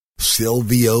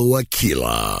Silvio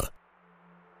Aquila.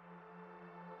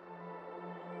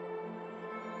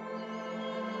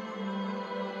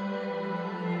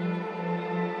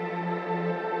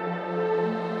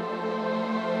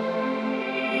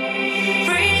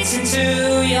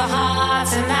 Into your heart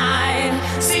tonight,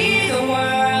 see the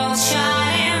world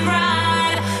shine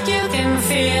bright. You can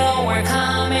feel we're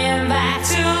coming back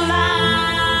to life.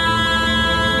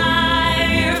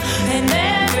 And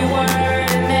every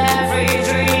word and every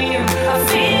dream, I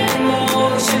feel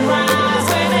emotion rise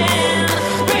within,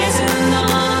 written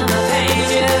on the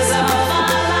pages of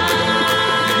our lives.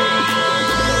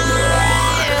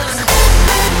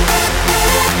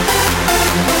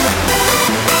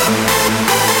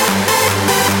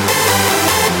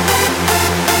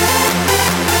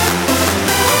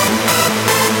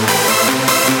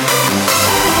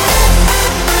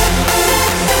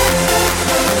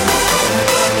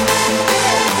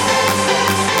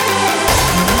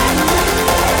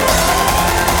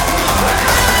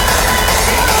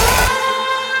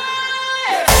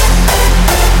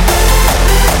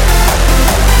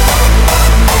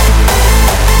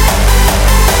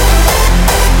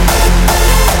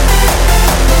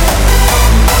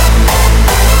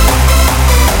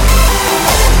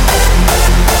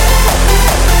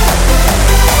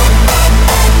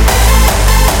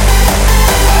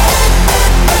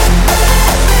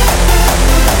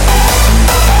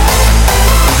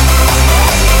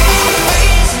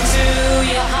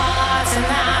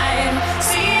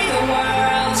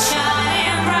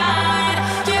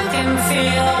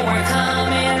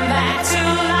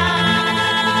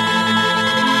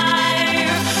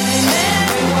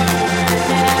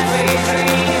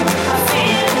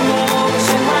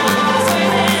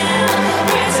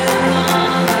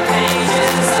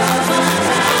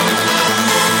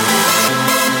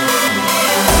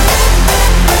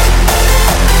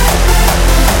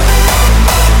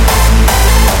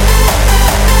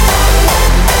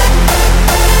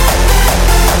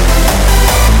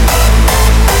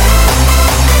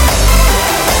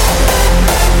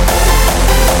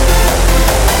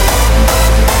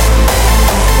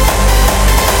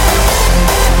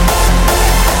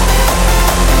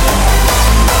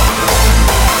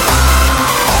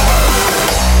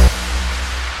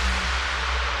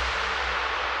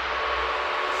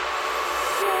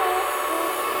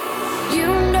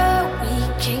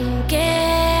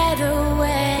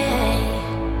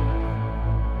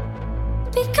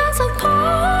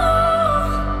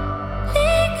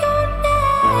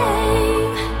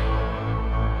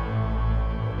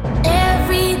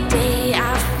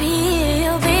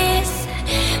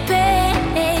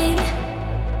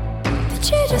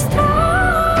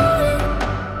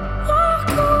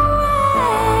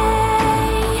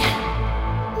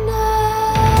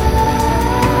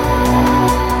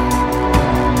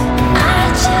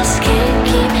 Just can't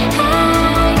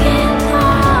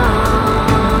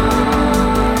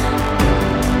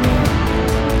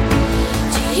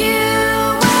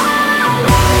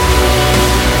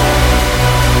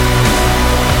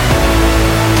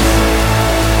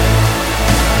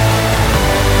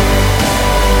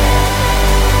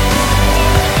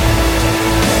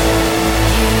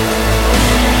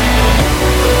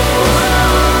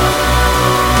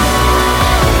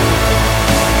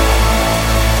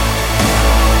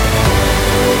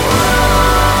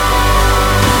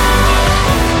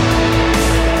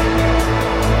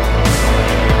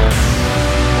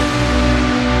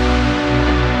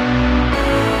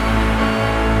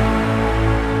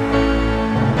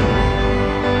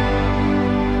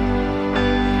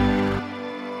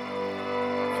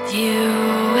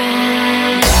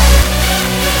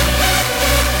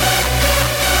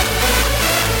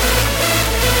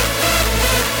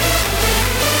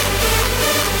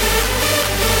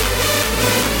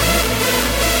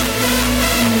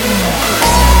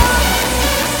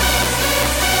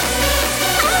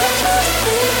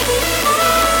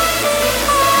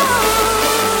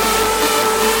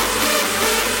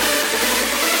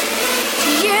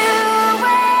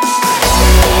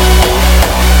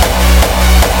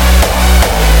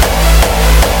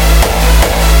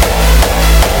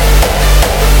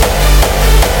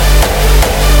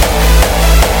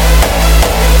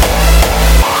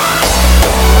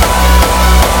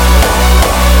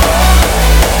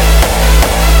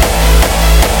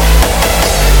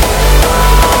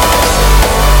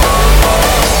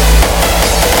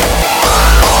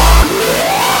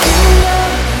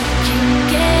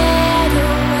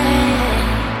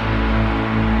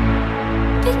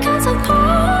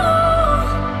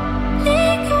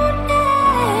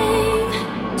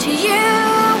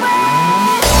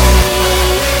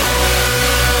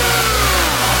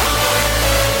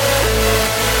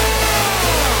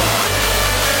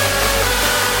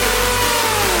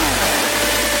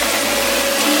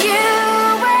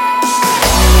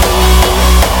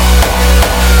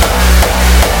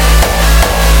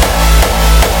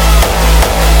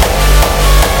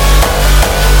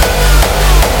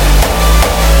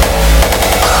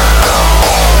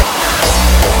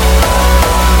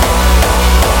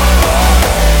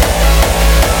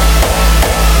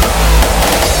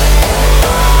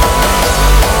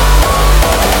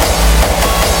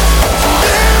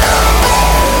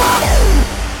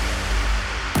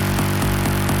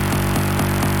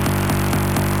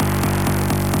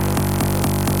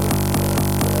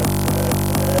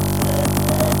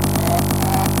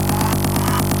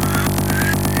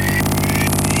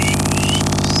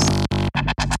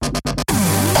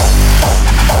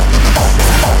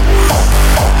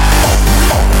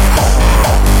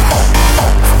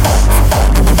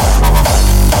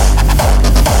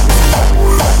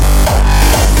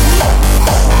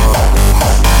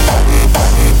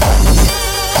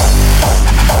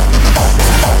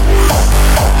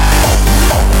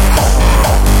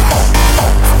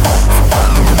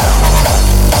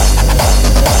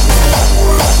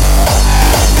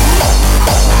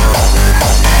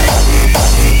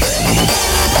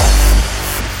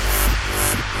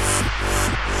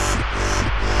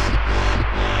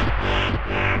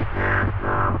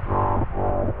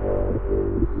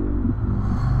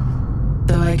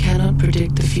I cannot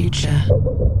predict the future,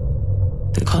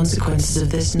 the consequences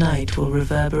of this night will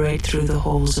reverberate through the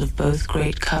halls of both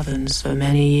great covens for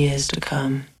many years to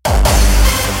come.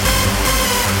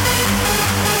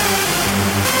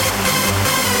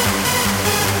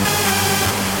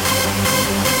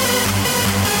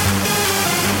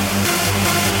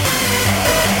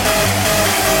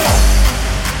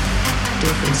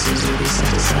 Differences will be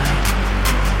set aside.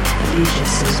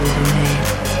 Allegiances will be made.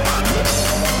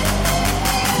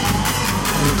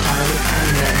 And the tide of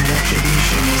anger and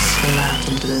retribution will spill out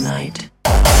into the night.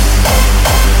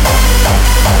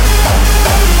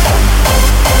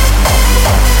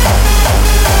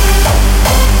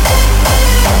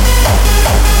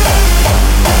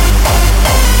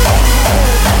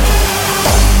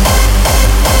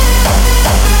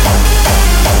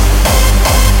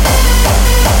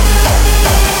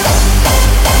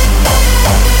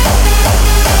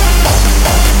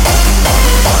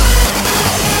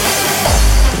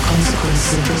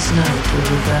 This night will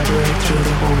reverberate through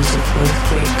the halls of both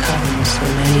great covens for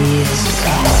many years to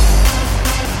come.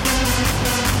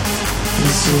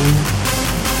 And soon,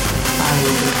 I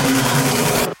will become the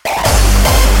hunter.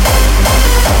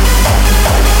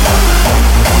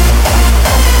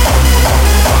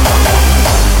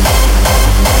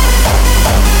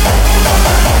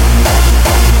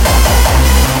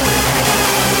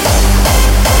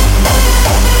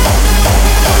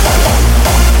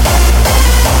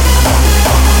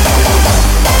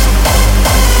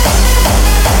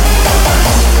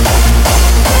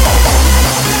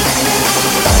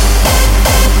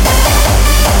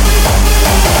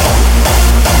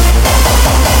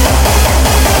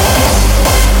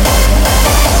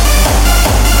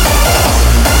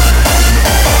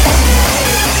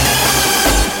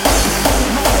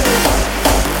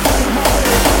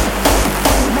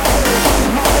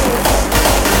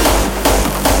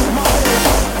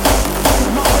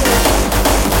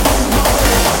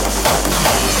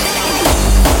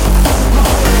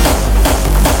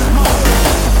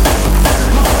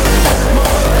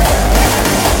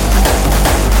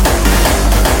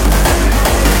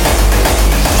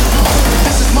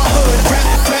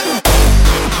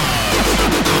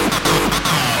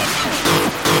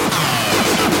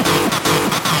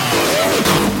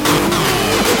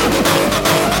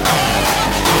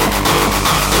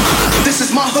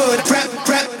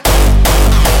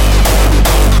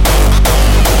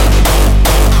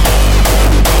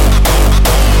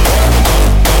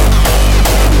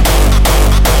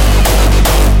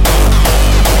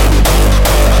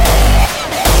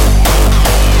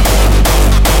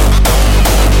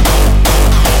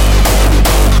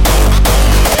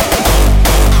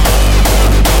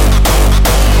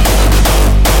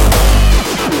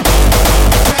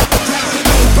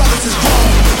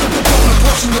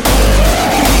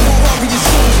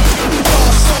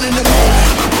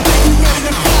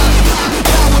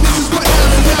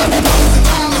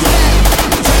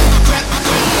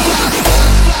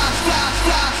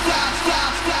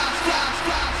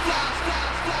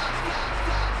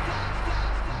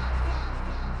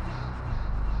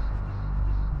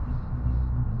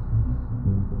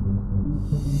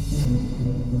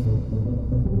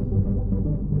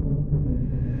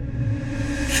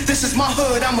 This is my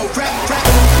hood, I'm a rap.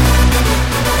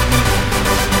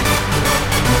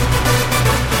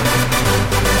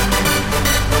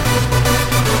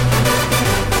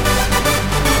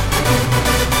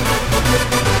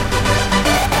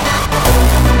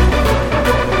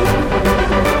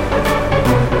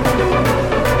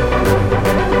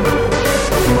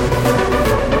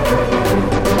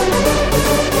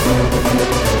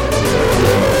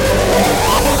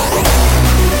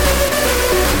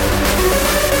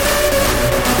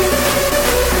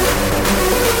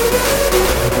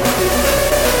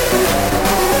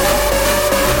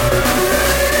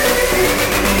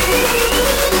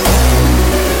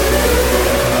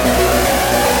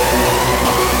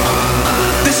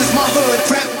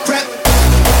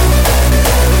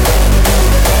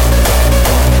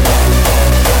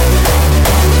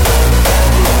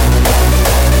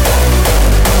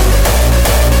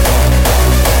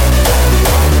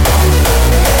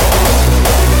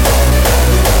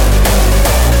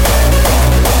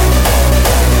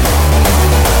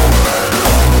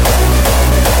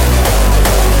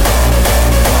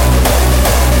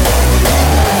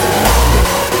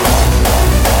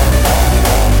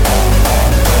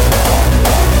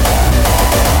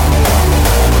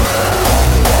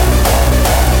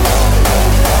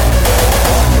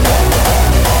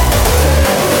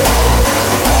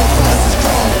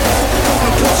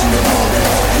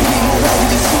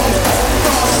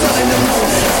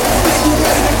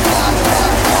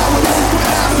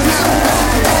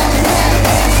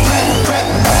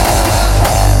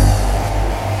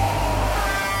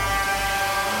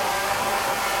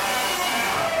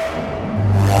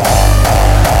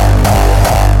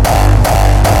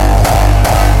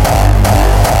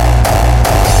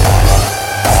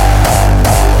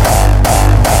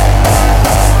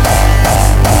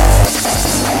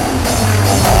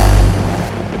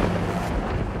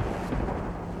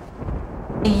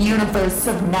 universe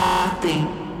of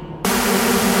nothing.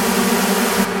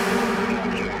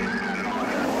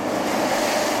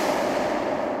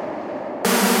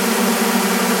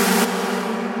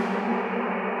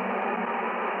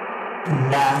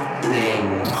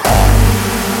 Nothing.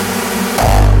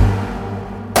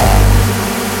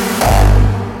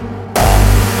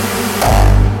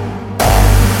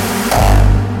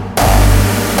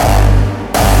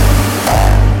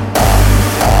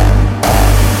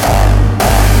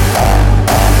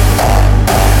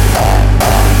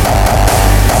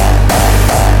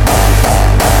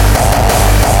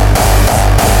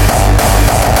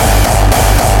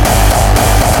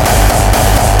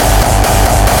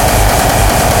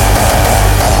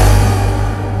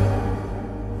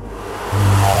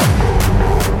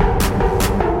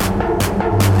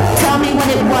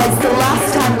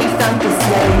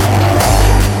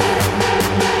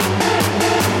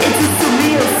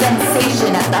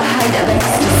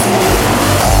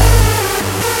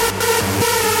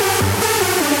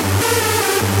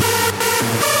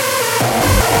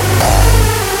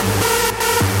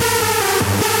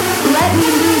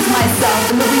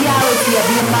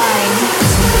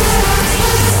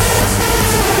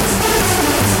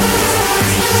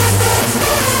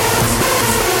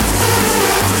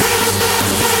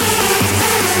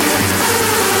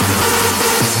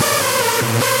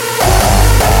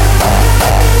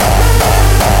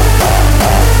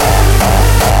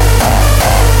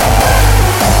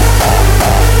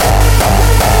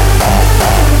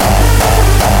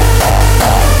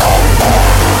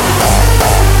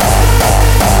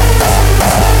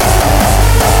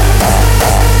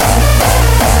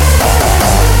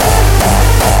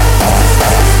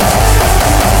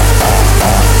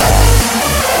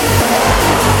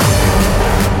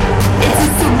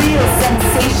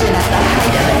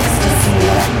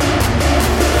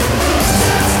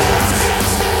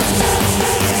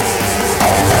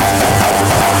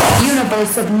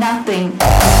 Of nothing.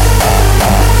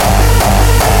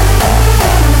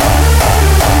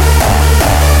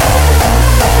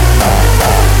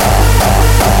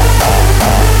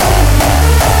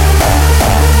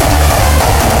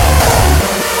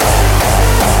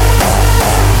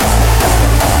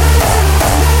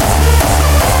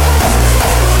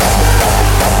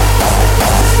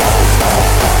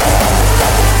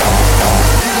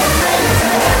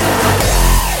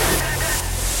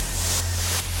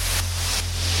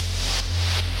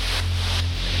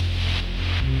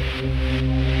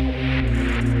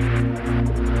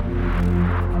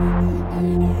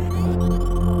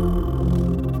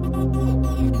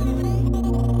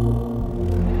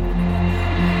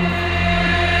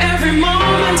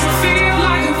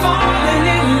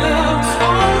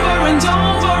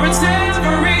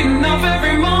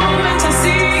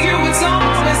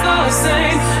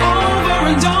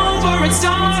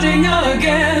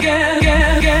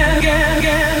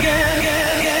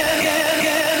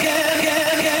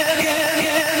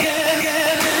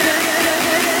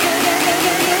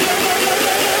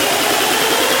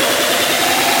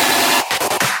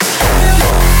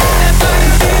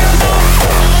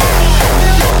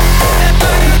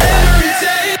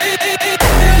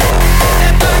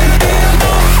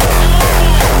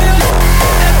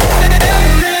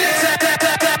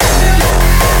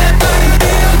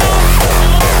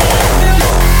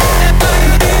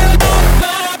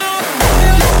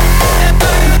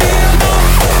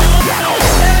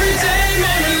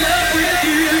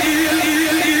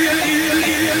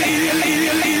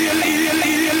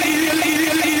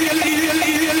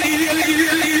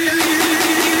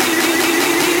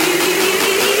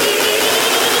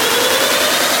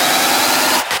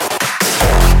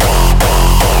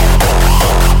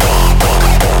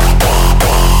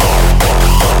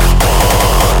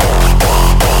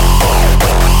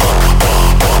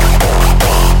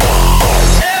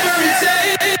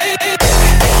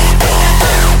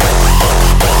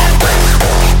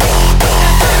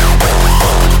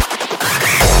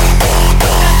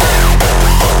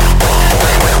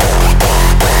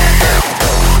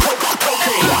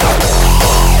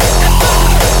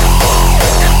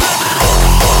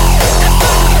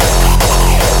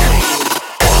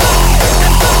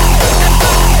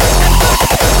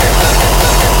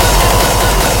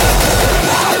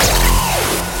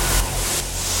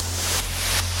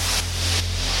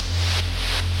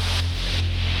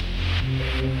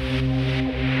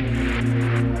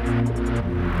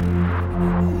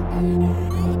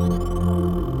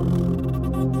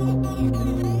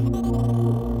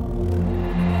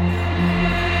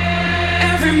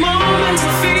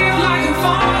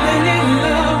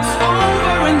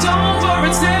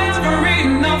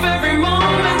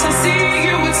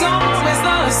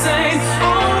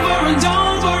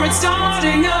 heart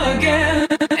starting again.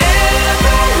 Every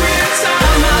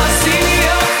time I see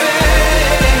your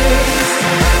face,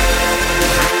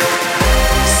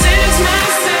 sends my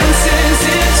senses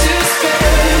into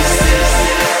space.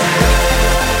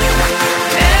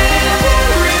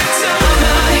 Every time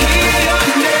I hear your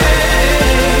name,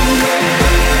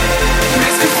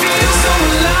 makes me feel so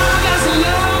alive as the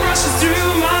love rushes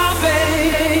through my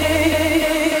veins.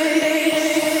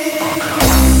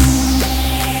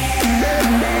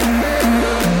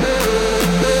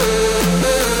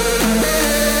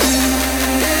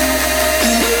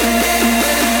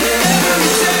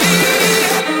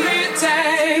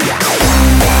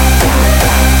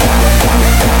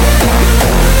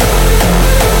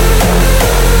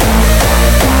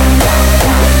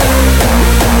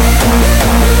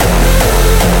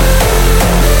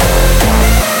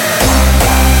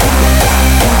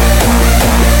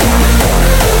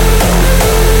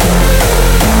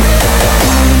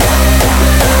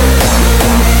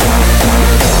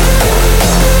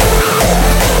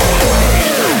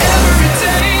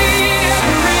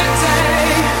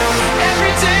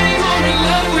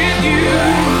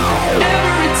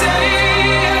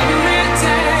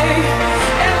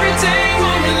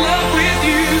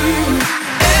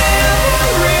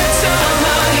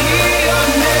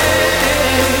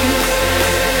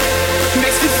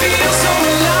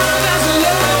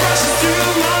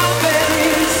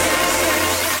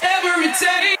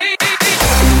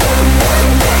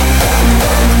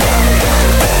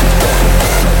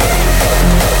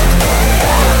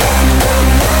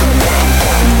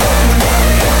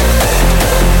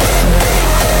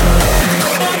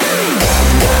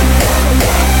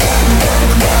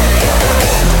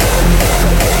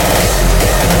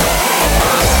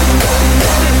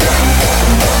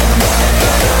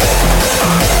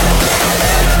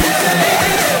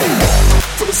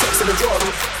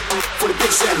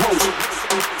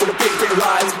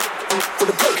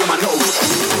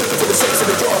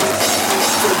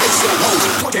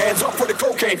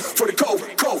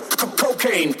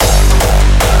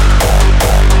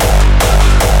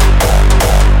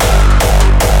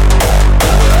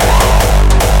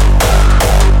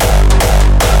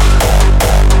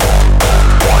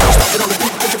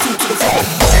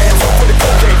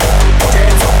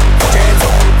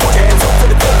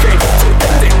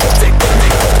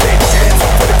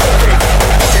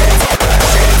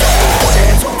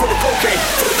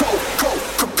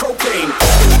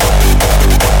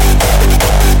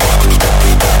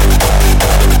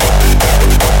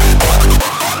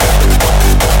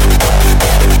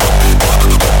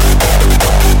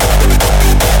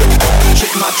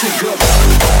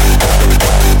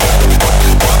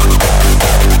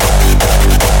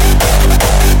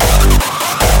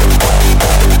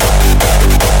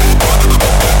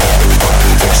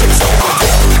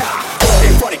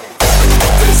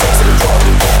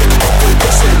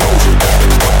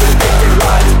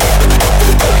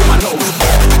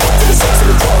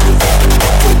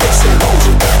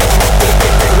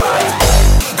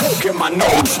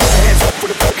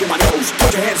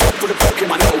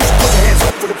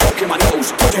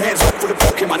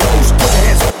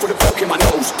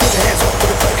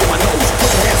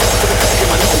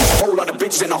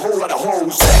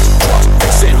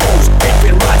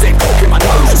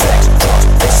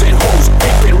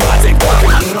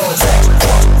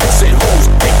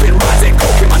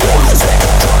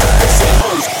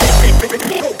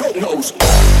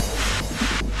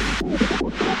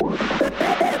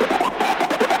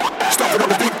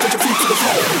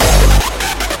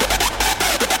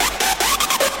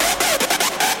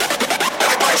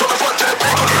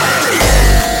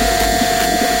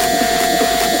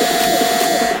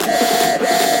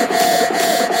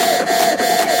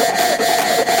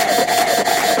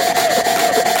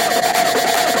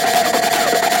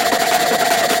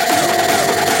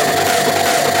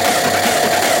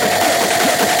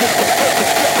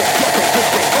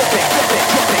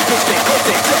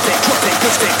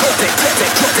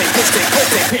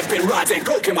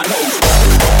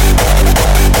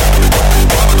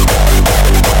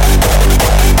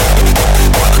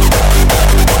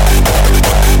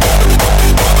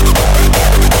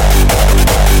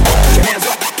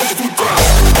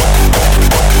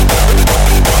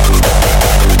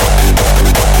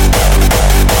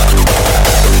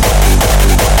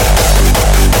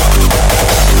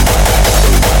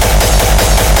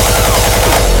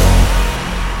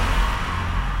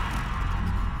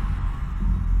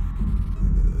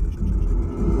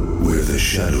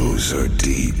 shadows are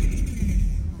deep.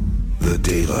 The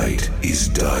daylight is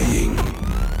dying.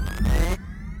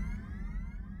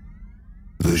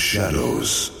 The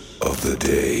shadows of the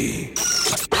day.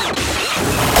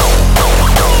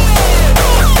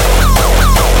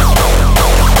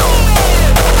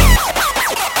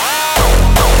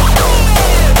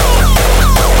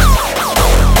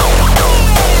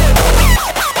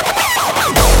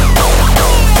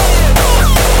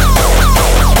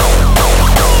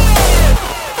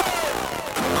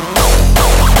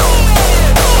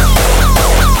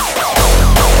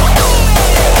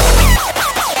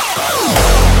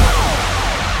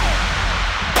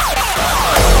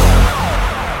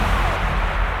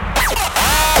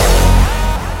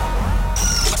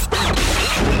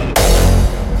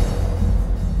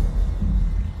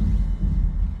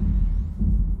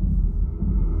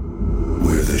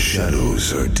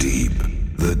 shadows are deep.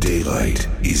 The daylight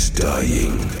is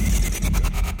dying.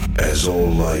 As all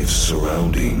life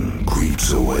surrounding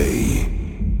creeps away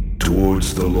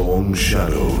towards the long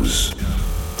shadows,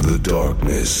 the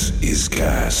darkness is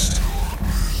cast,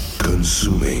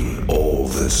 consuming all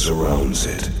that surrounds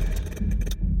it.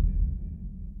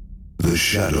 The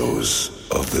shadows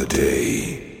of the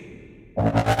day.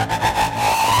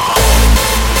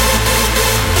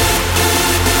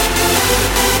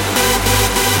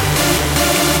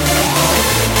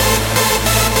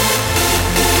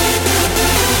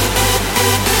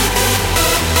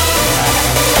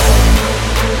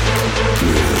 Now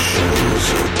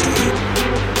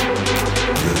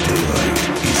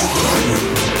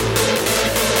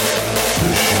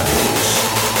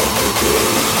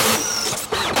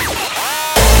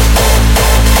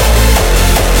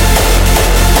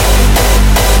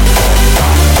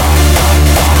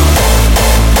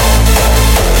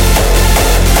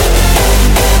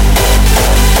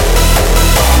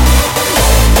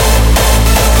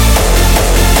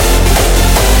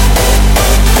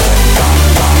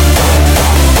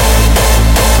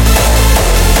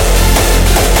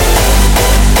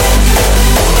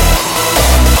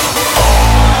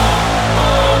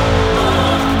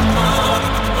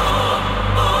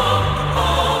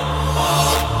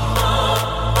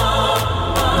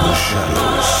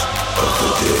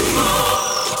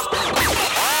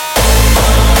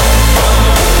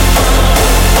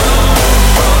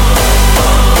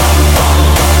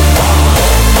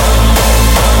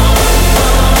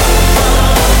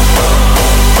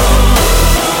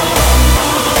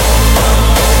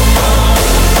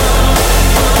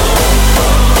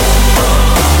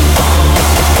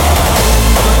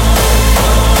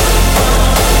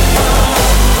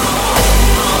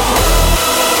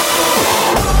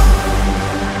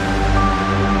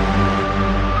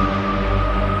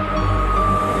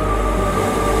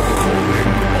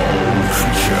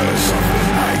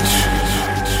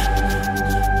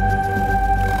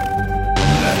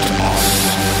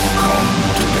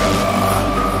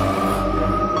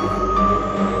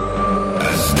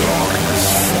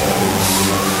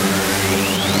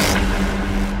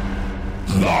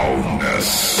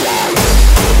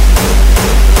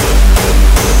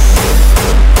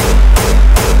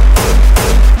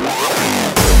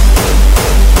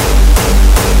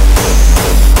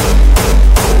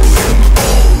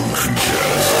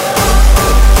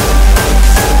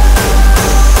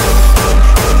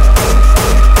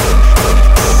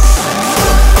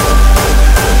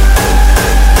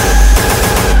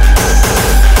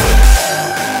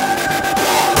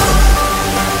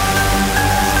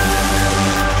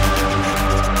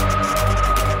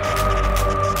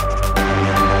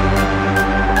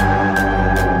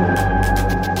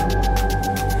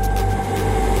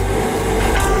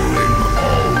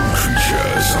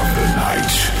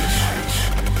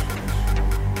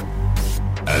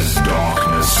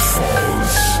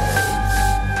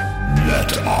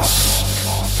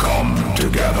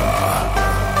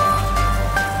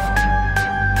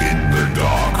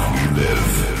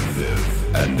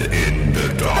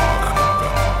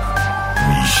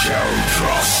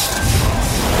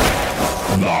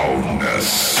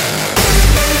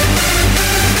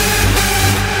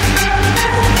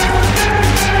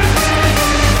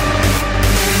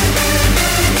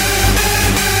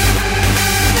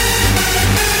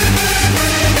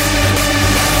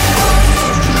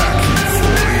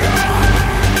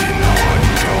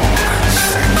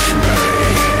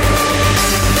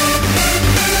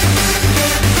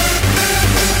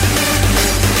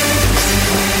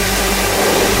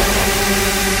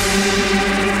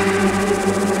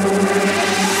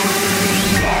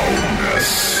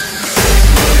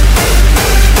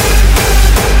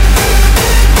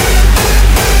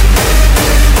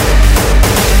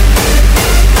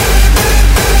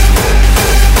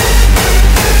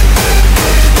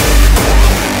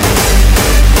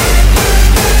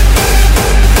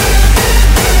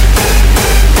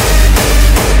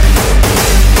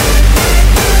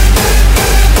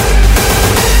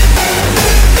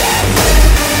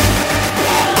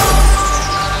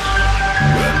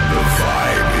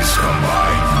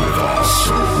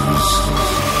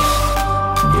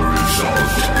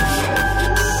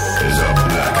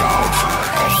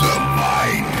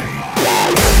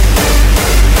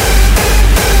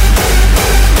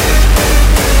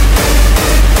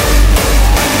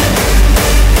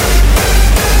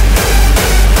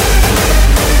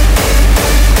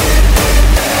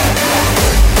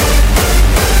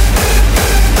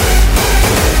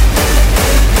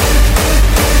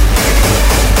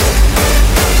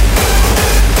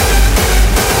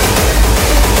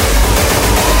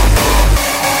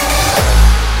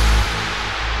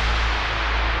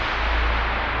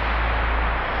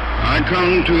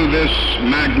come to this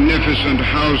magnificent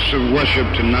house of worship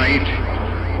tonight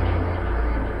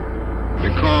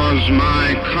because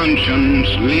my conscience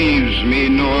leaves me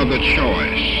no other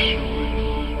choice.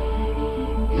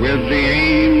 With the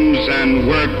aims and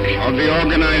work of the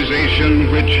organization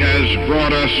which has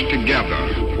brought us together,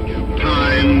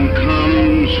 time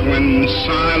comes when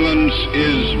silence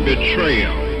is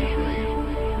betrayal.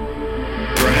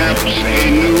 Perhaps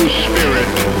a new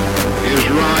spirit is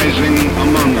rising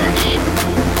among us.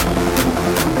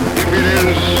 If it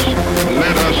is,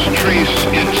 let us trace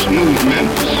its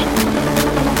movements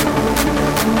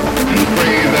and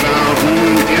pray that our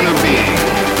own inner being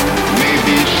may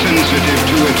be sensitive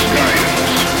to its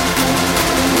guidance.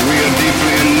 We are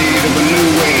deeply in need of a new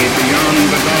way beyond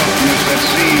the darkness that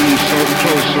seems so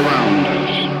close around us.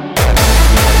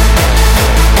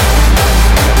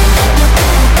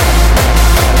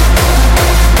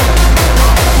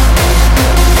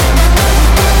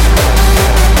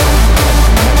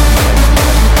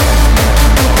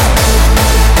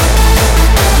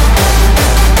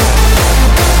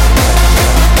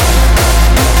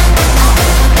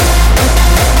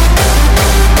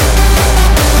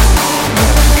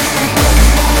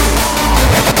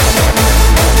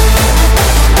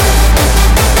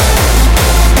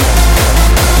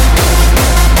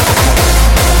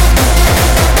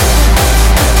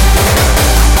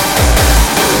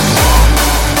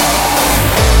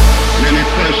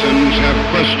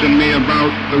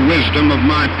 Of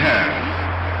my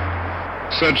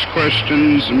path. Such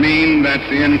questions mean that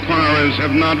the inquirers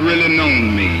have not really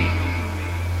known me.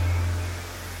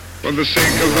 For the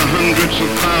sake of the hundreds of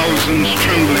thousands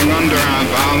trembling under our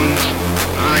violence,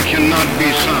 I cannot be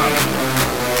silent.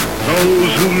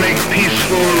 Those who make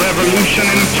peaceful revolution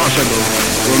impossible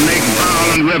will make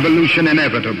violent revolution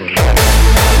inevitable.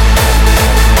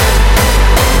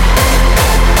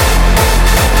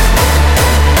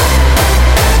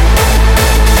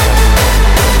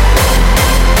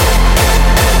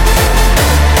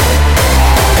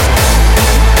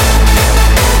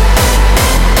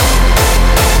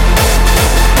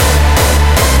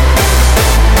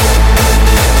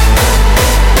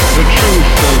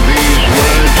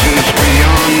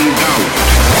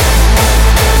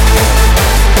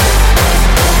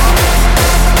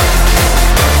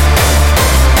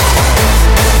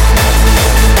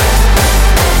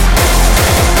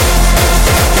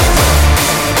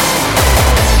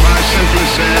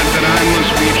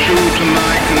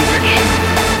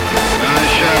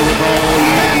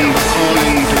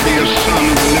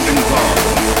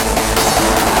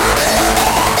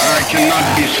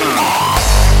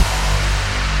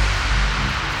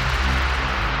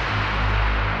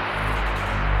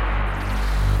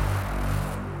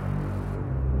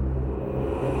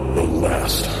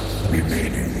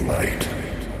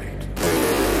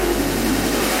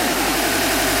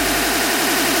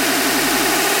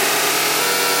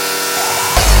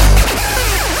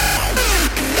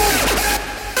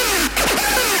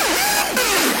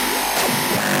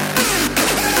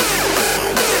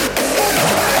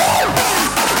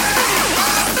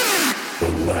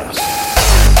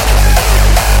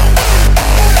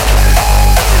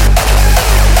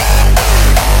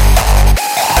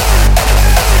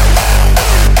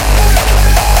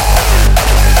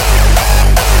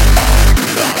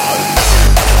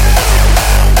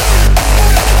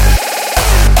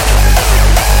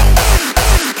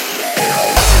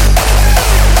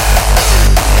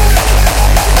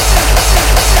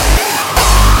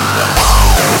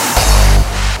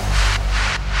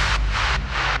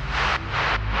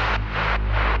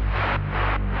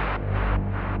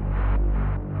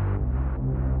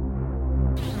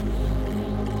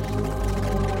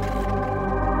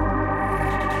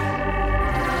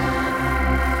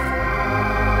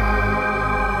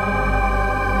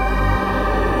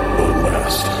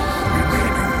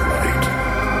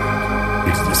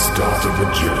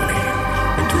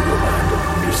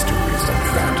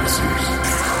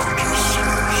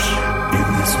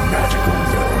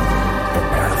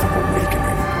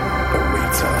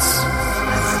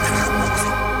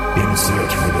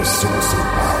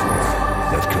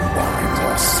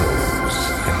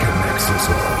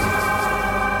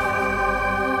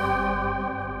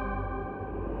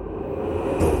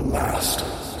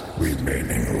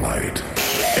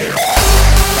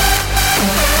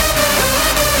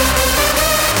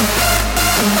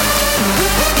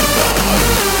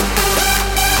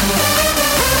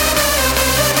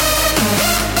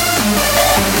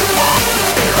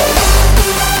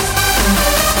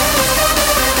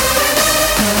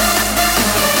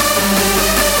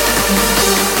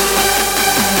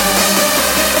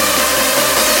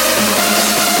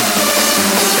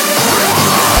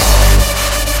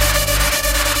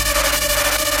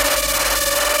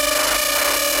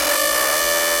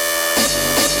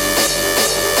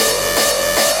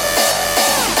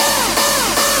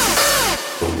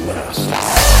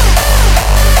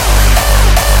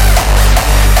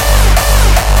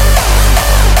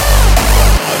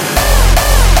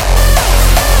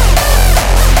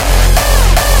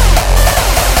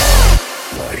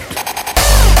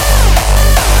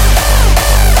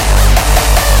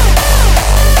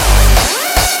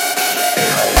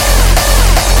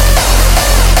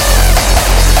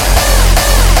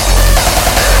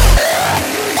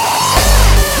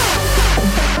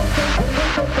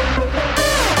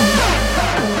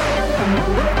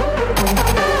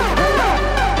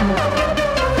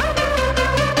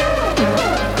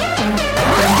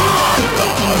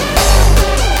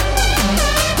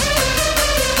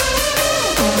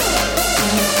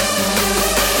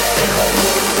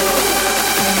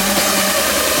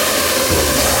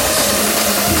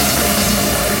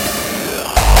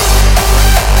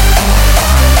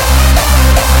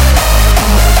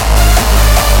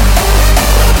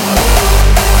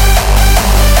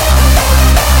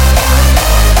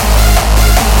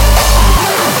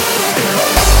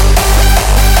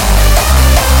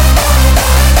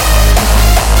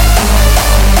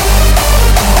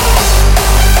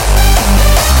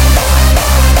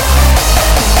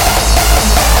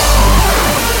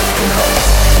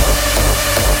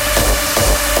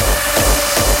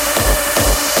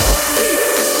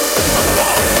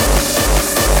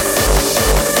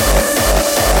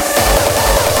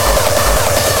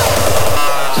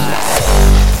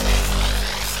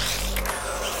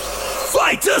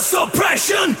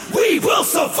 suppression, we will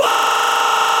survive!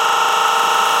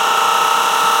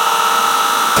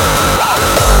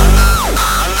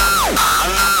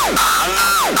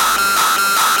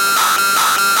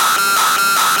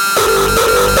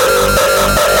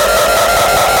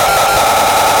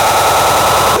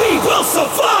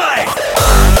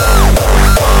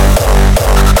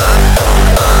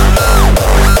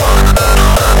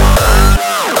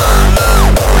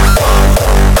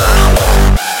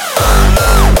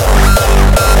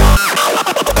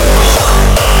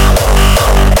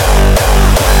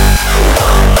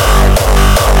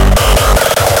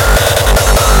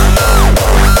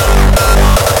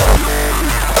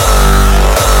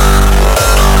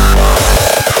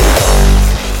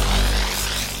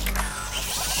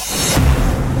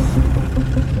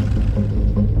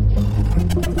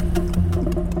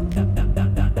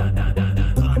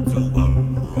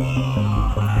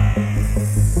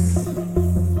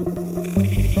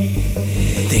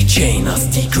 Chain us,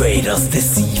 degrade us,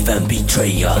 deceive and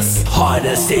betray us. Hard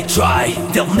as they try,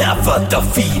 they'll never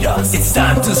defeat us. It's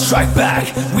time to strike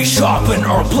back, we sharpen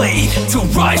our blade. To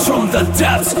rise from the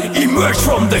depths, emerge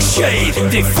from the shade.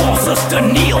 They force us to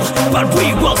kneel, but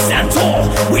we will stand tall.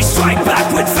 We strike back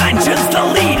with vengeance, the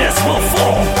leaders will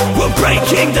fall. We're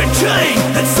breaking the chain,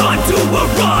 it's time to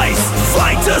arise.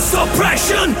 Fight the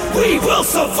suppression, we will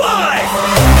survive.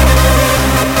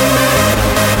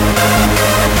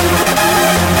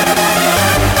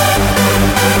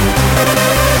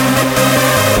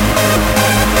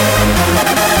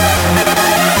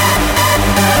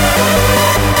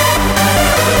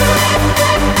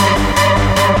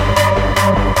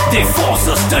 They force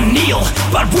us to kneel,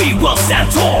 but we will stand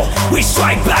tall. We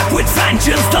strike back with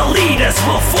vengeance, the leaders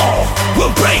will fall.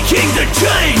 We're breaking the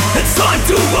chain, it's time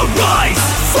to arise.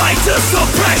 Fight the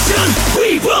suppression,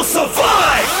 we will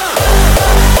survive.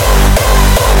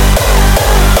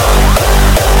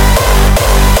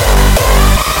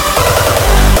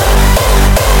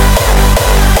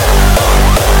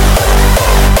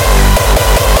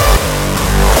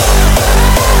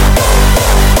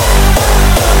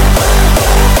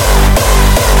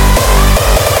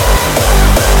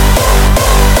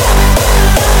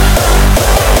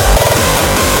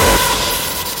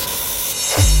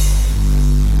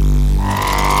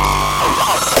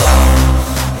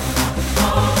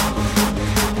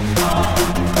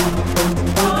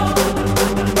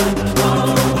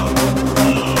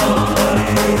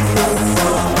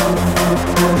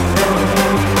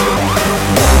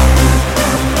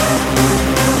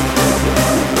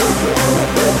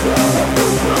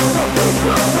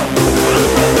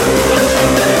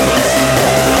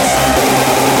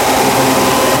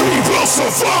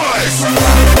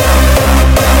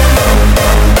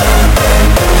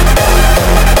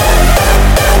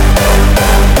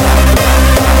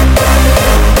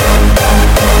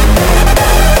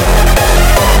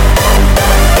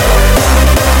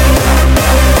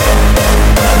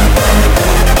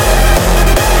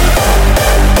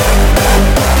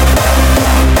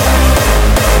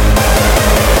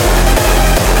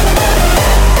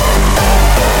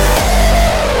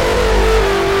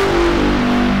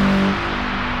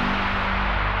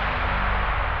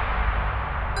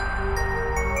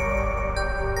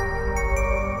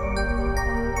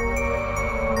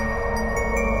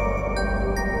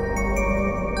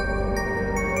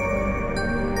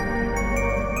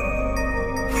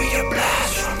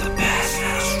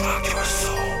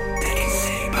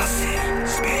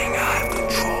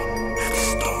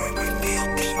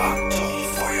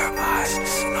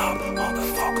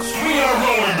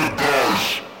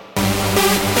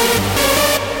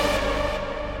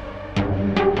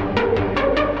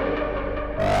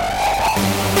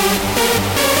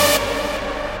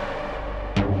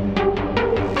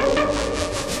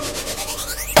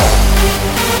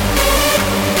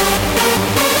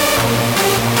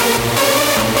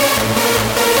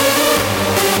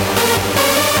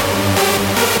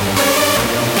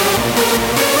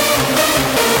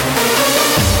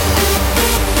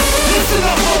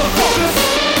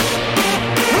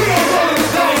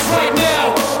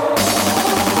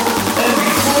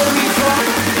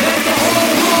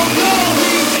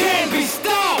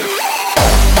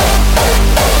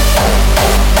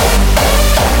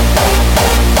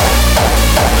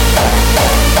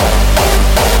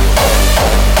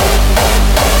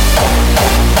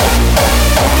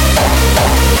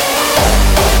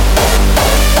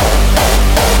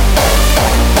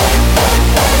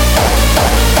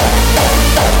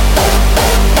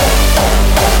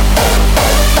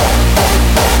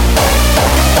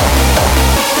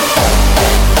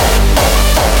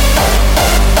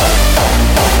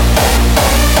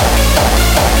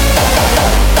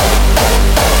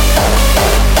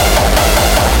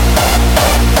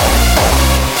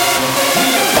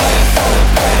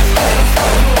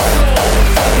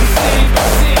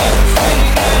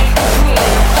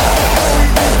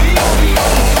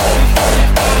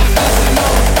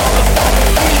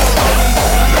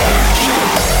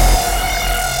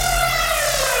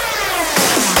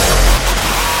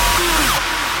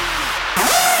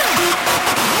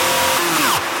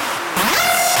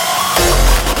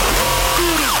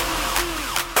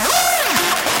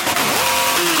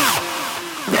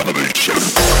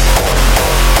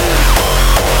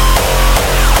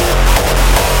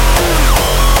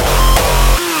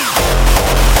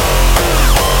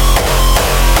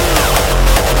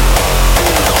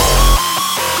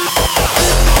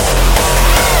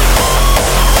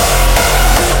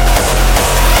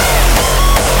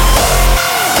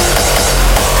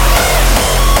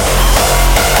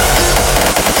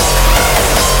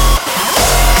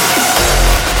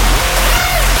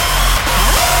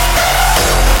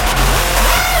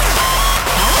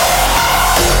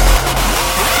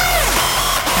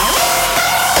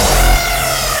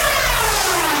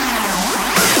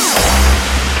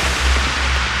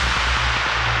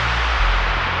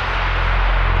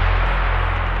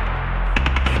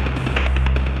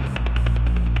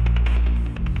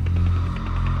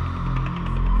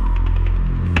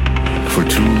 For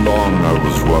too long I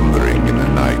was wandering in the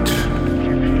night,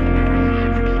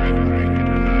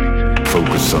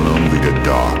 focused on only the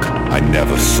dark. I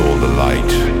never saw the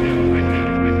light.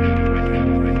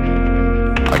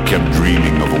 I kept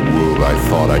dreaming of a world I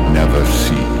thought I'd never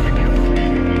see.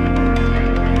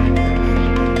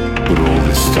 But all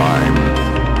this time,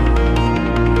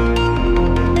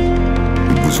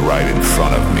 it was right in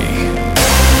front of me.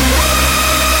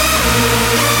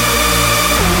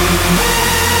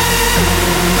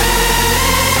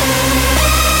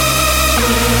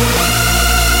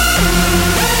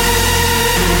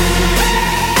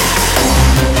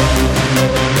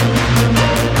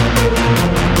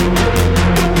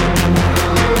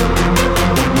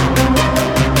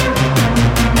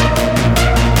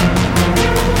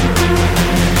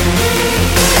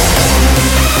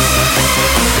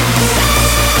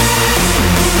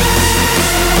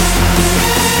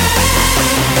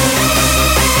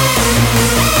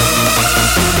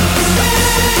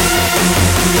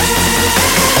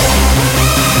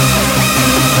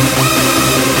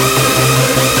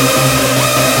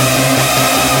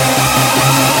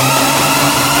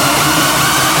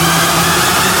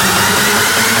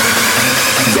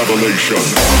 Revelation.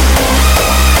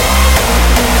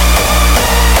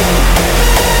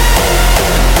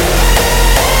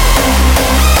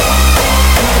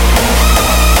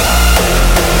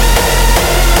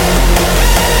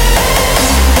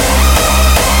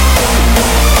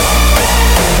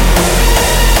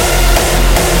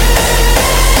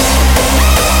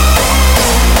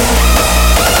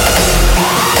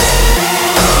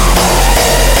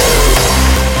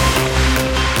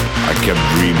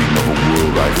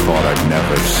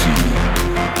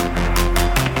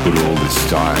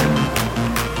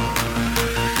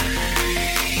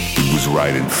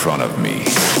 Right in front of me.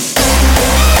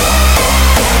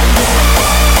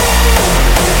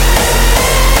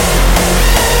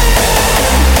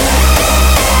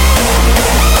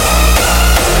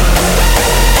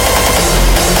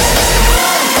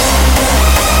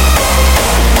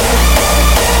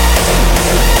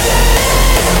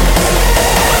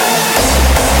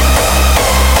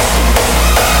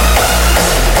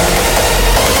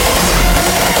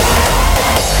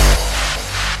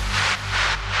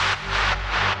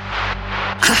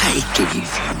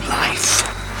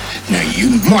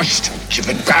 Must give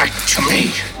it back to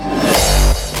me.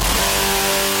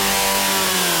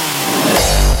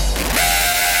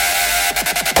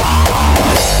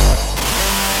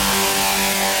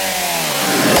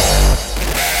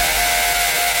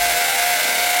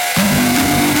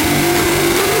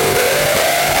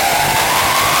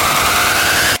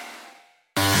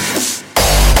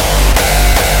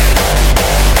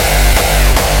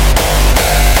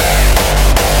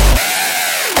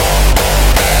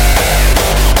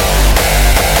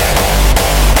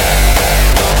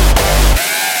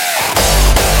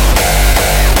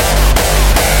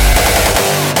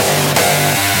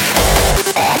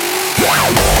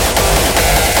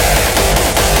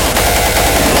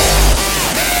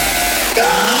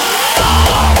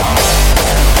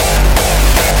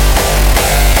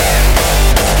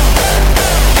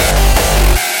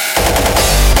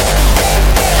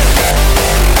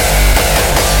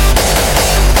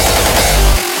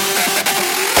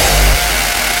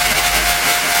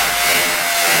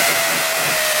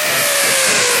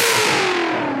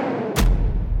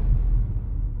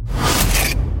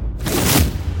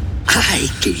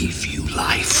 gave you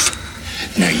life.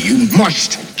 Now you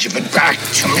must give it back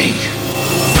to me.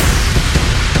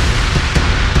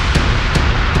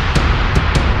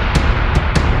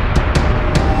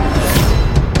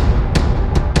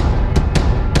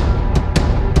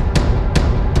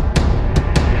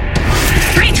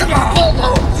 Think of all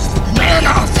those men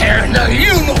out there in their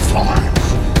uniforms,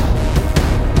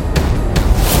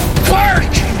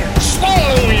 barking and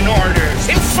swallowing orders,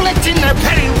 inflicting their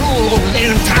petty rule over the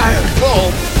entire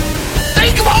globe.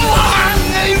 Think of all the harm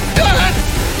they've done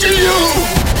to you,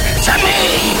 to me,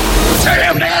 to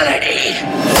humanity.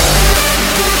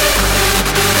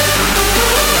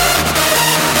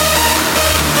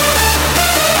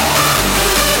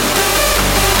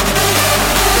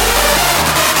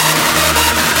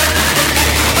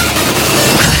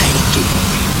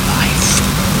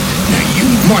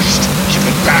 Must give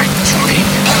it back to me.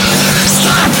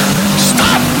 Stop!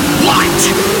 Stop! What?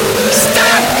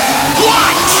 Stop!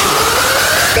 What?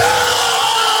 Go!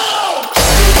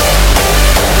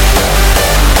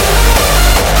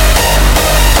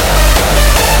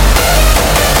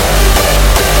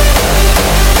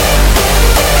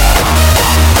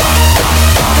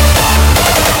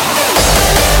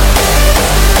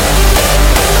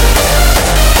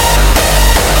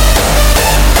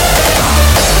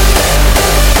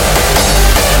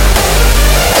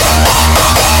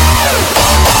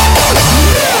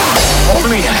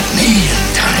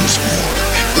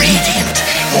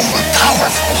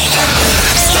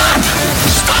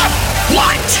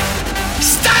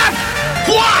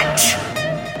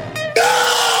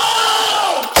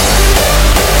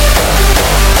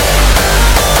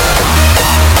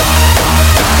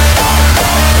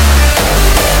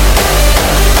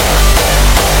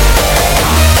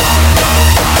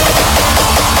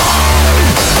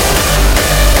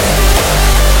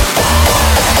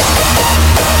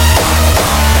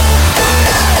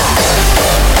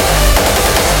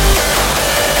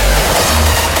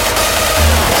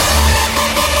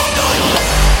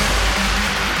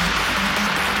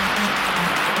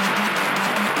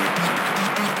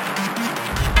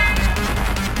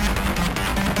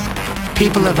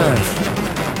 people of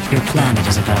Earth, your planet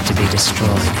is about to be destroyed.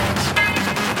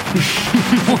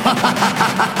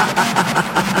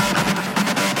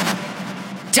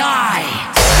 Die!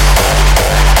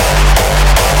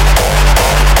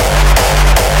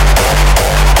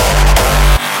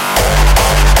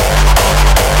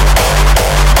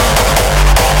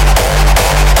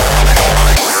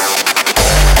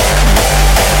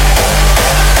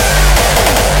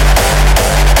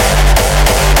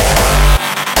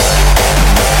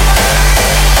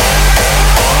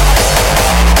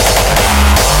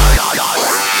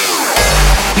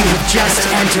 Just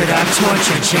entered our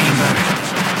torture chamber.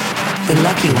 The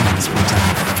lucky ones will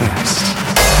die first.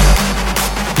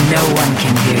 No one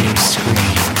can hear you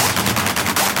scream.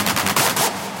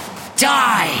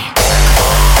 Die!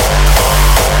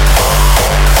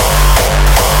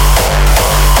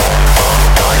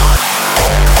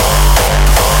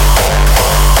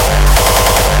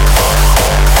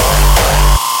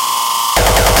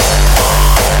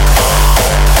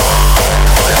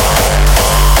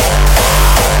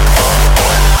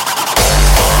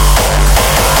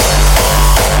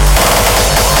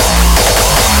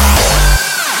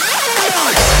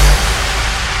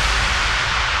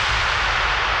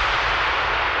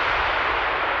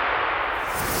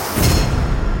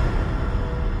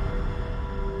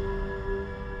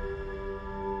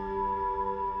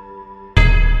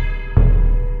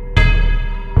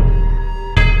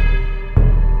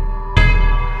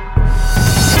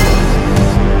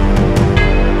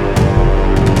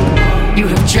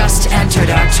 Just entered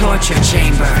our torture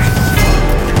chamber.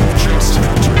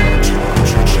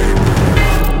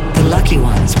 The lucky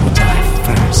ones will die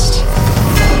first.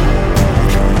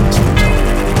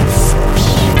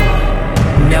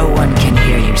 No one can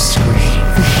hear you scream.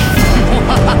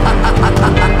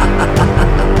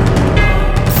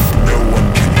 No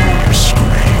one can hear you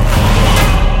scream.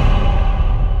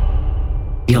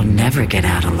 You'll never get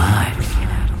out alive.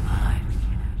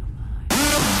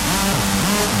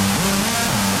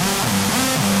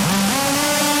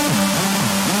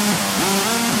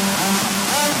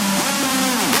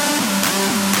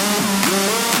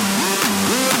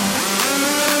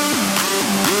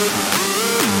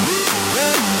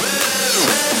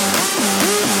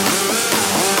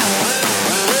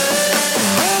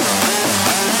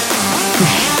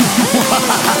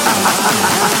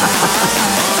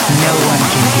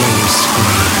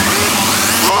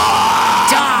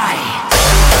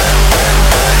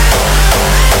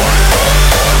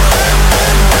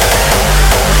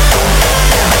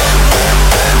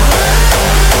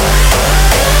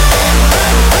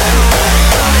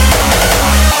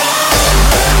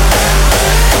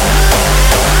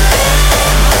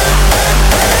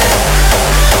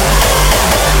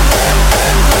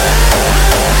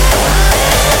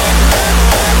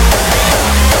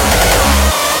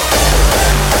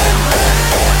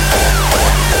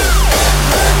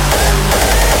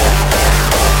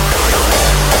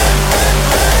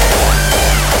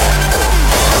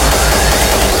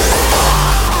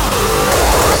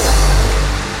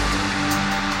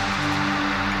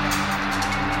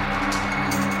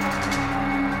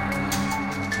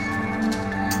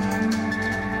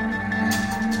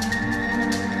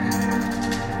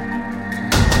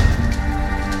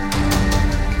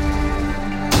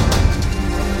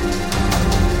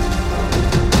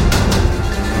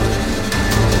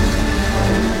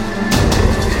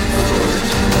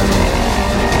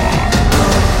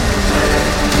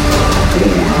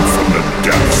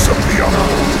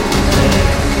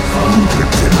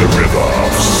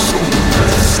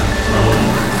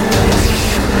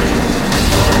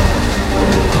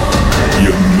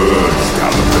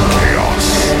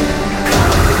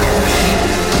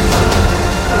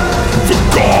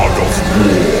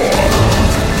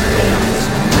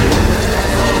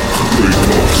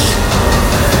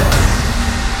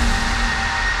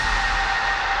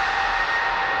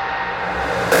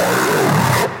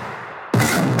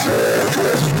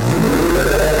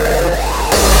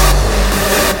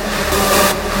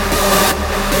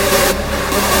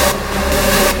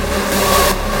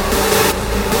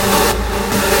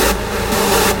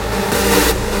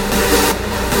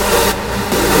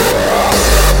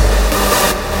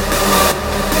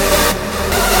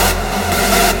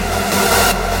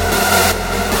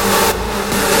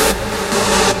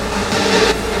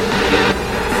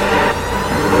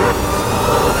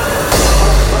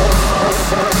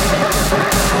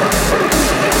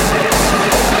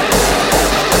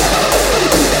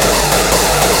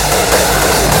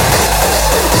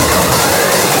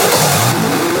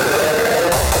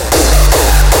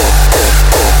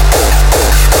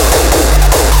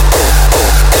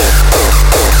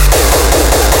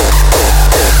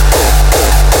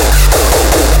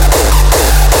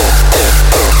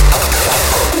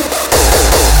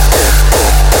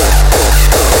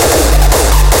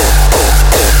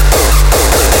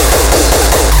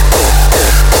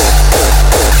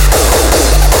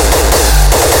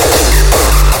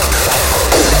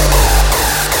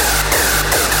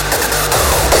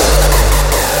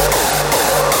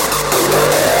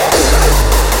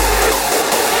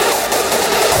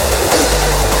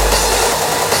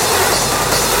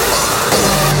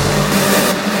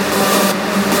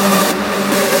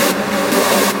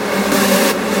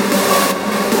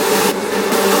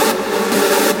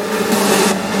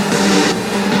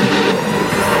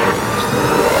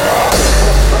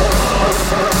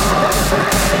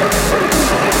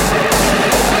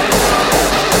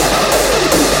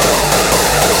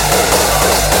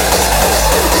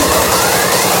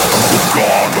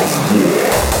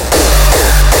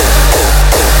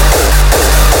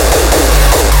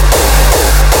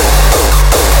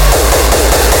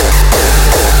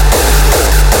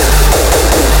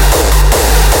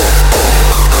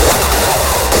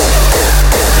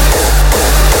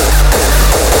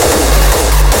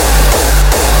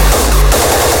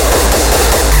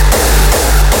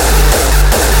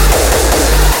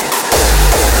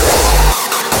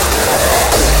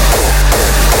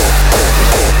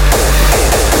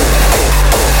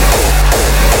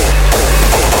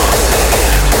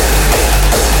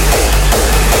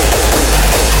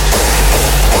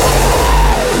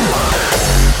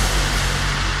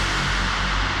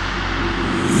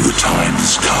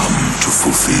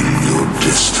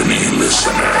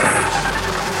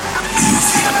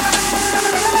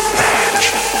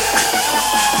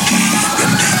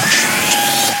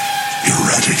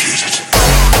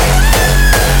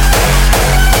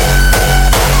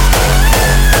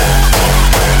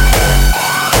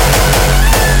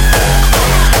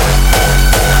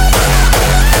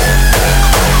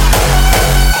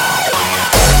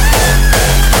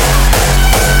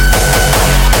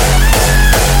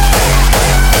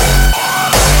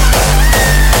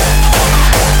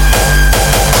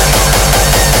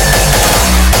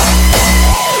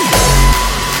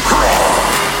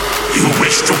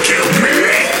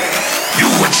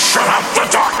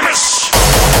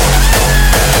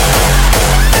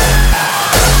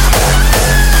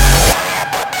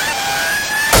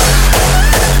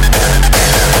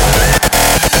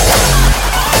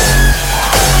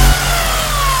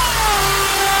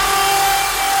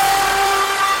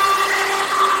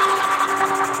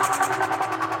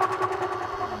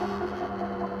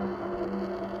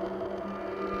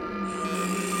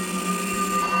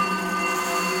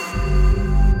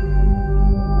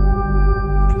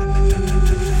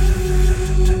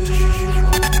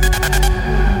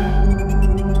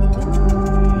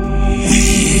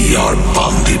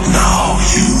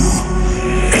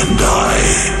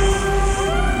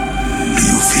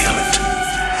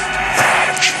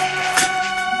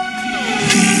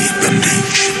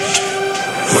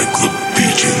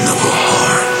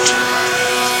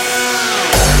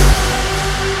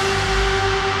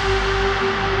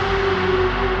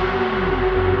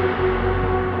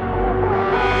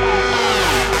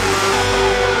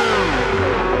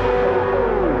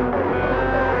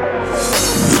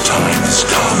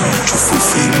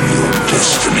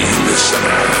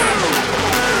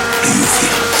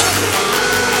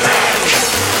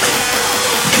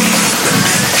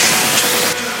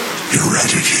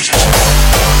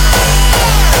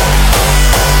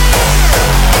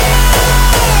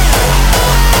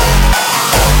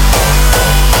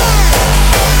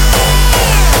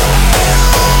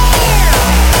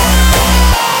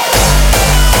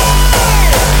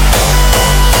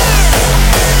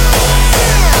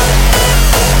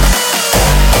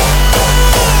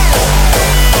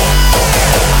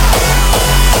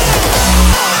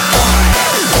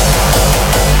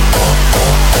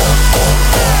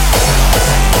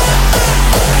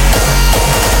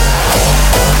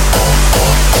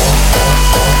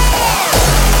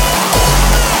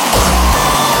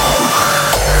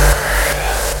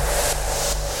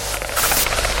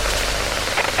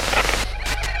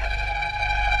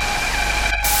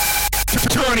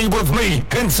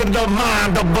 deeply into the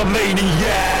mind of a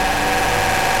maniac.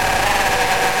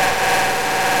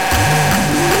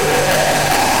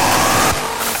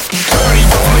 Journey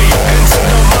with me into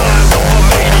the mind of a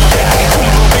maniac. Who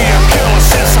will be a killer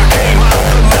since I came out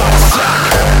the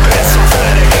nutsack? It's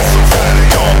pathetic,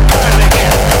 don't panic.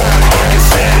 I can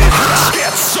stand it,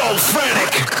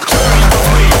 schizophrenic. Journey with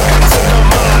me into the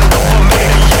mind of a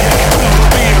maniac. Who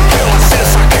will be a killer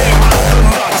since I came out the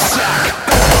nutsack?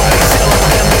 Body's iller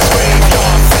than this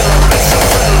graveyard filler. It's a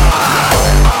thriller.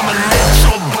 I'm a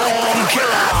natural born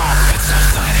killer. It's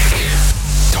pathetic,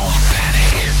 don't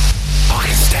panic. I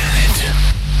can stand it.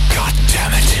 God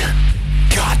damn it.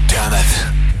 God damn it.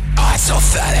 It's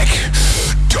pathetic.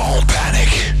 Don't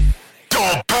panic.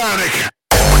 Don't panic.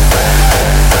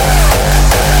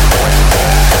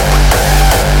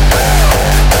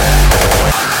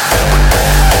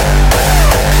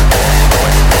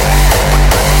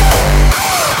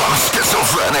 I'm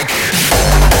schizophrenic.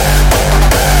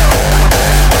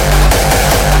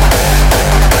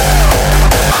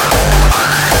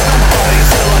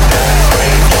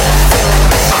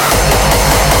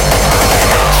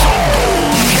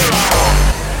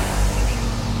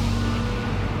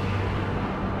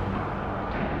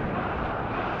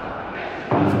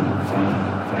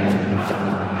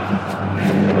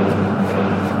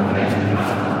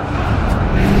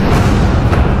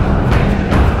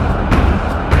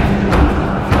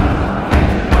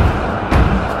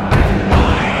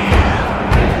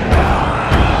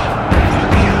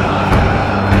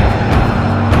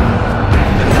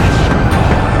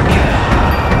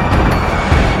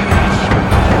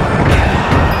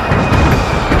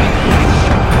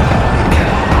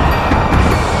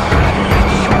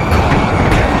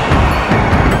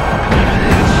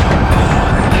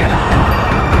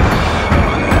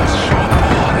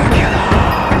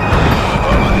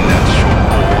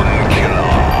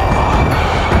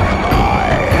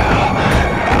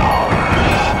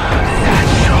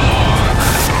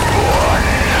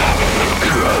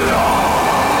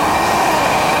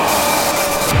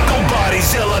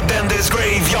 Nobody's iller than this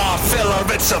graveyard filler.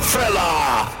 It's a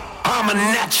thriller. I'm a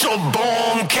natural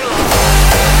born killer.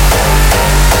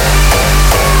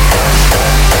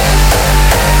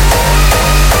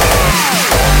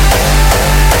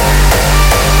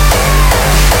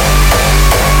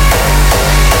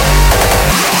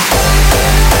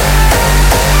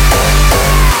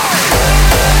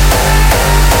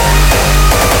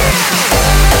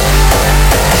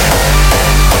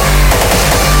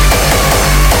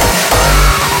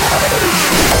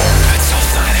 It's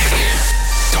authentic.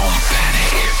 Don't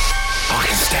panic. I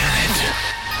can stand it.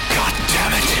 God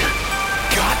damn it.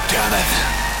 God damn it.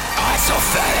 It's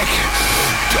authentic.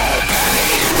 Don't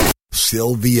panic.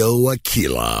 Silvio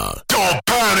Aquila. Don't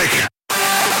panic.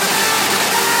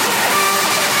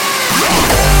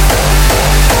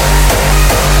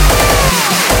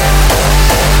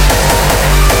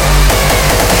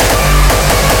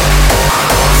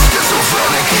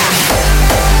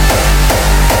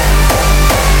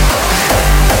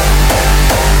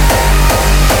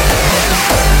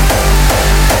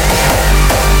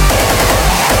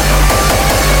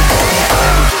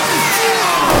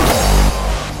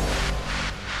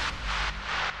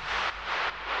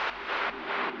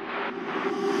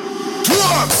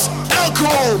 Drugs,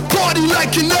 alcohol, party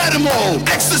like an animal.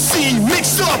 Ecstasy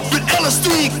mixed up with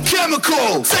LSD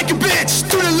chemical. Take a bitch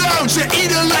to the lounge and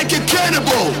eat her like a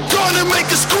cannibal. Gonna make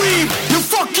her scream, you're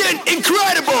fucking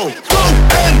incredible. Coke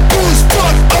and booze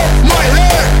fuck up my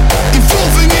head.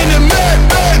 Evolving in a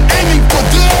madman, aiming for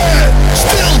dead.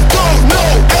 Still don't know,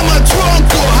 am I drunk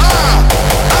or high?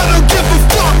 I don't give a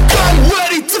fuck, I'm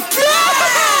ready to fly.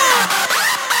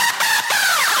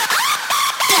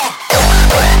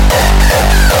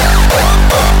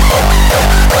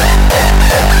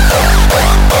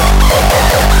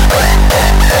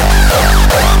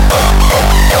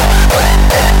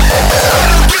 I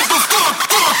don't give a fuck.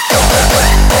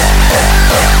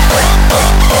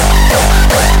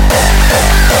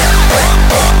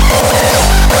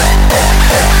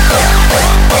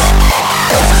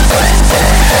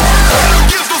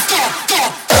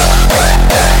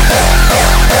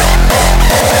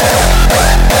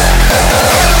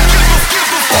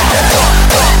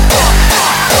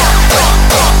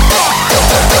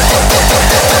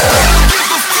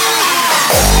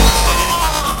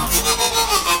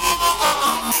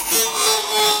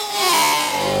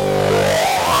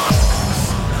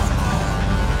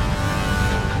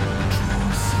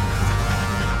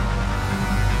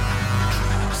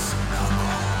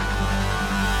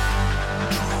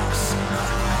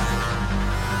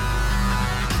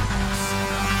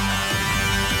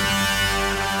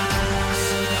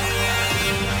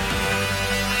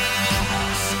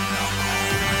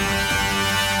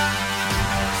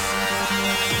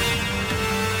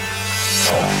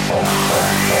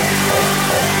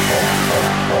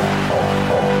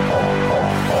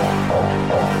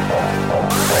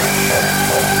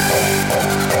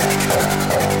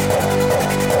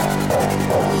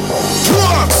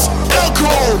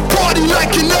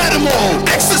 Like an animal,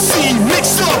 ecstasy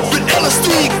mixed up with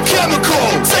LSD chemical.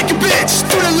 Take a bitch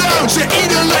to the lounge and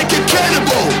eat her like a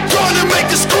cannibal. Gonna make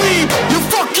her scream, you're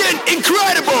fucking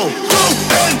incredible. Dope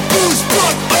and booze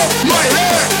brought up my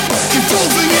hair,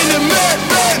 evolving in a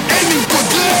madman aiming for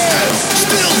glare.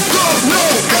 Still don't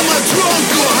know, am I drunk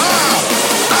or high?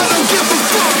 I don't give a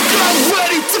fuck, I'm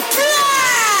ready to fly.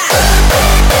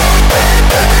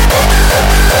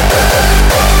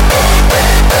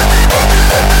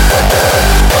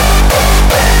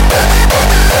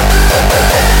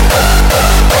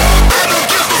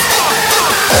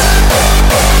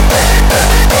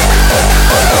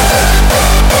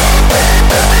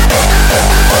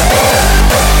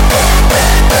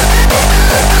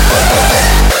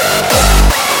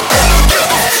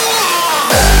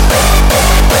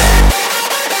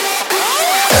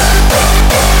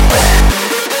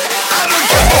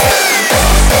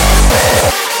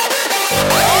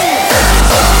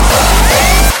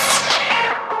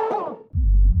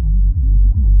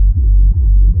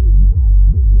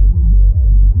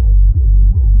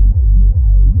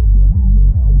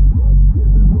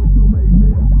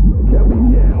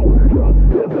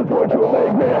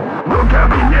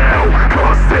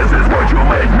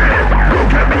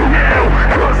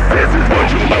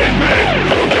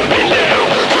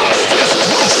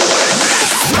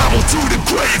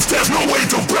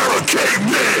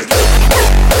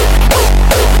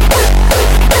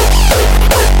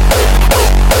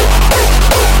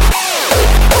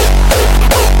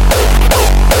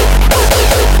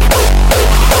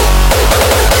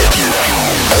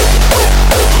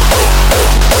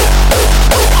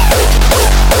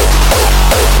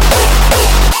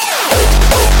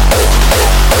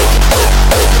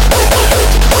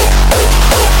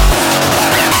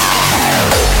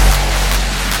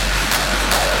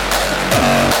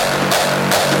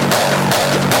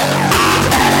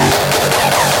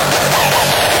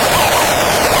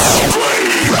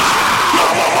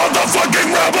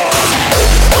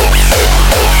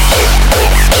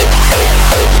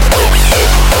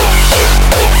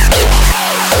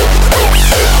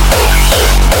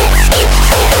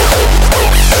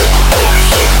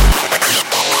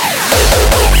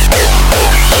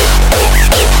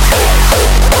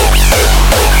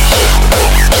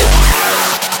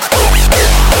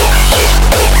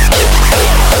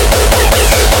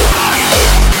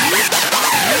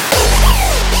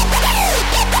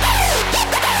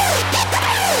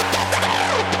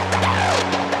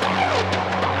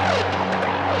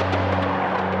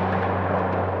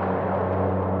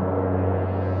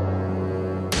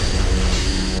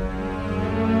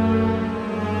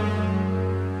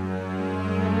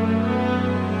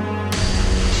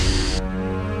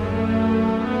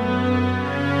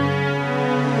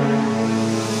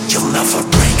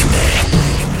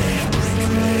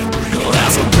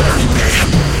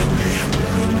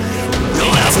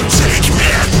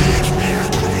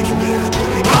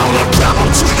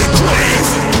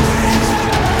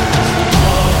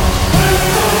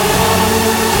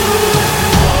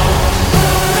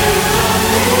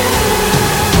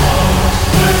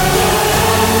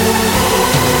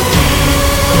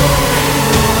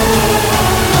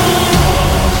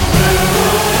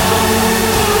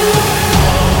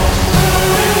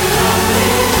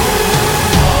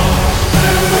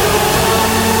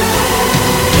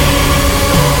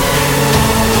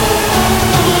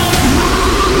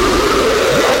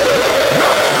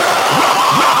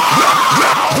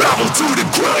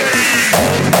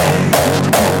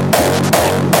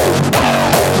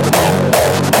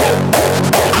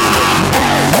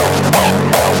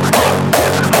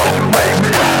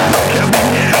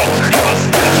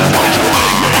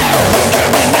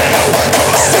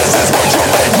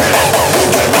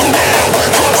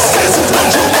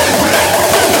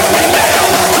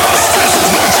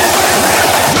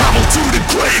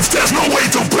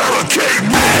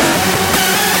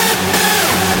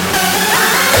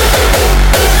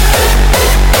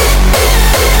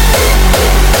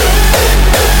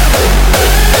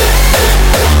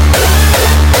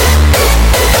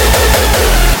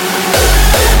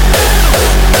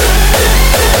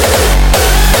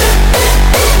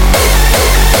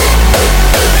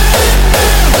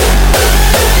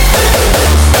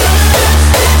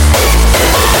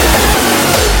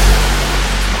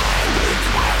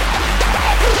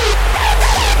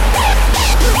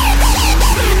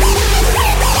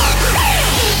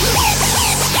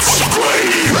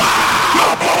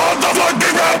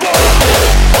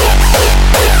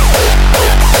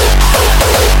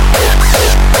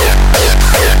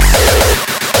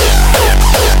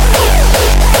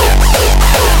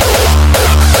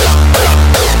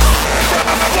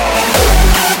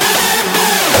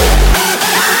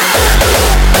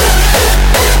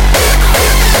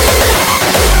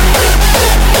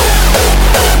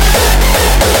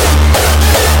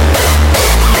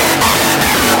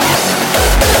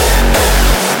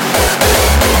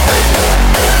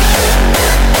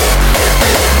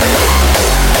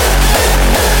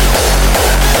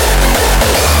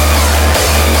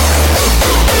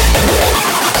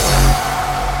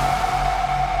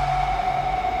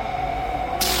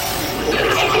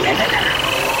 I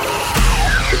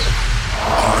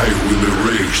will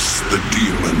erase the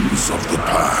demons of the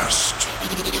past.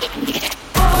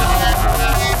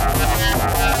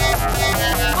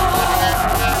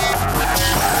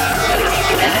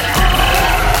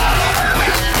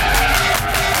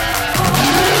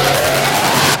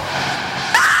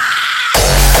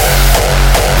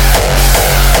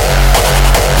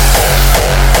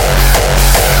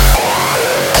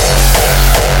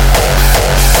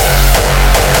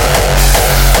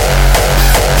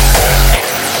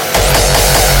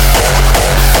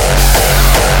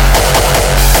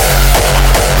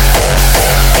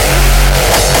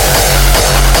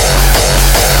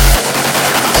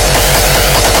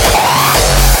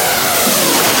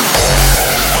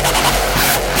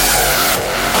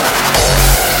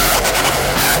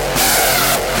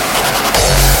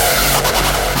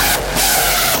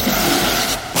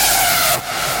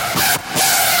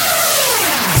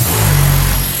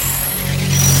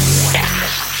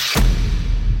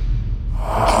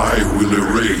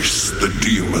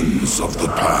 Of the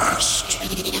past.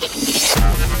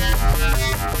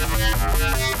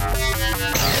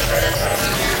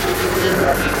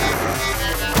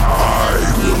 I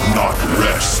will not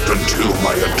rest until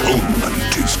my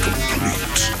atonement is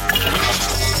complete.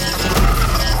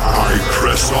 I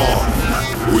press on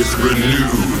with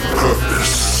renewed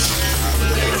purpose.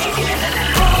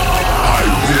 I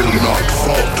will not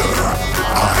falter.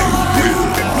 I will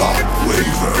not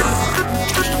waver.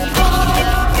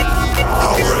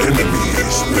 Our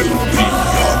enemies will be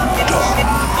undone.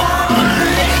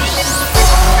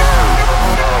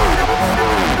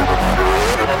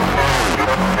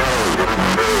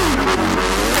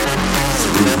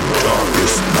 Through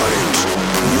darkest night,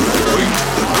 we await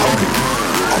the coming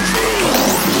of the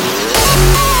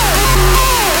dawn.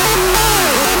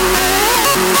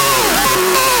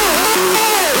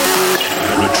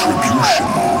 Retribution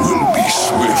will be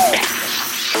swift.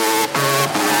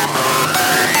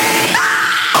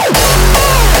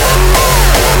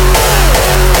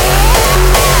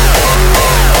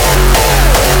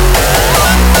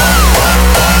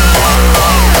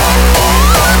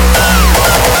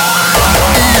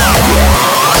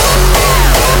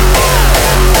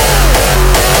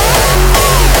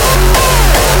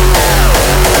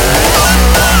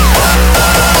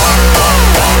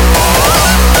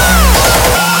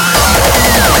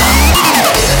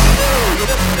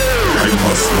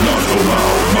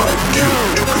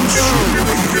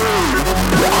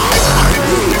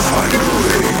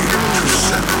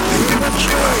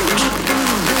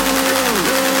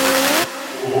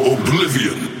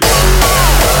 Oblivion.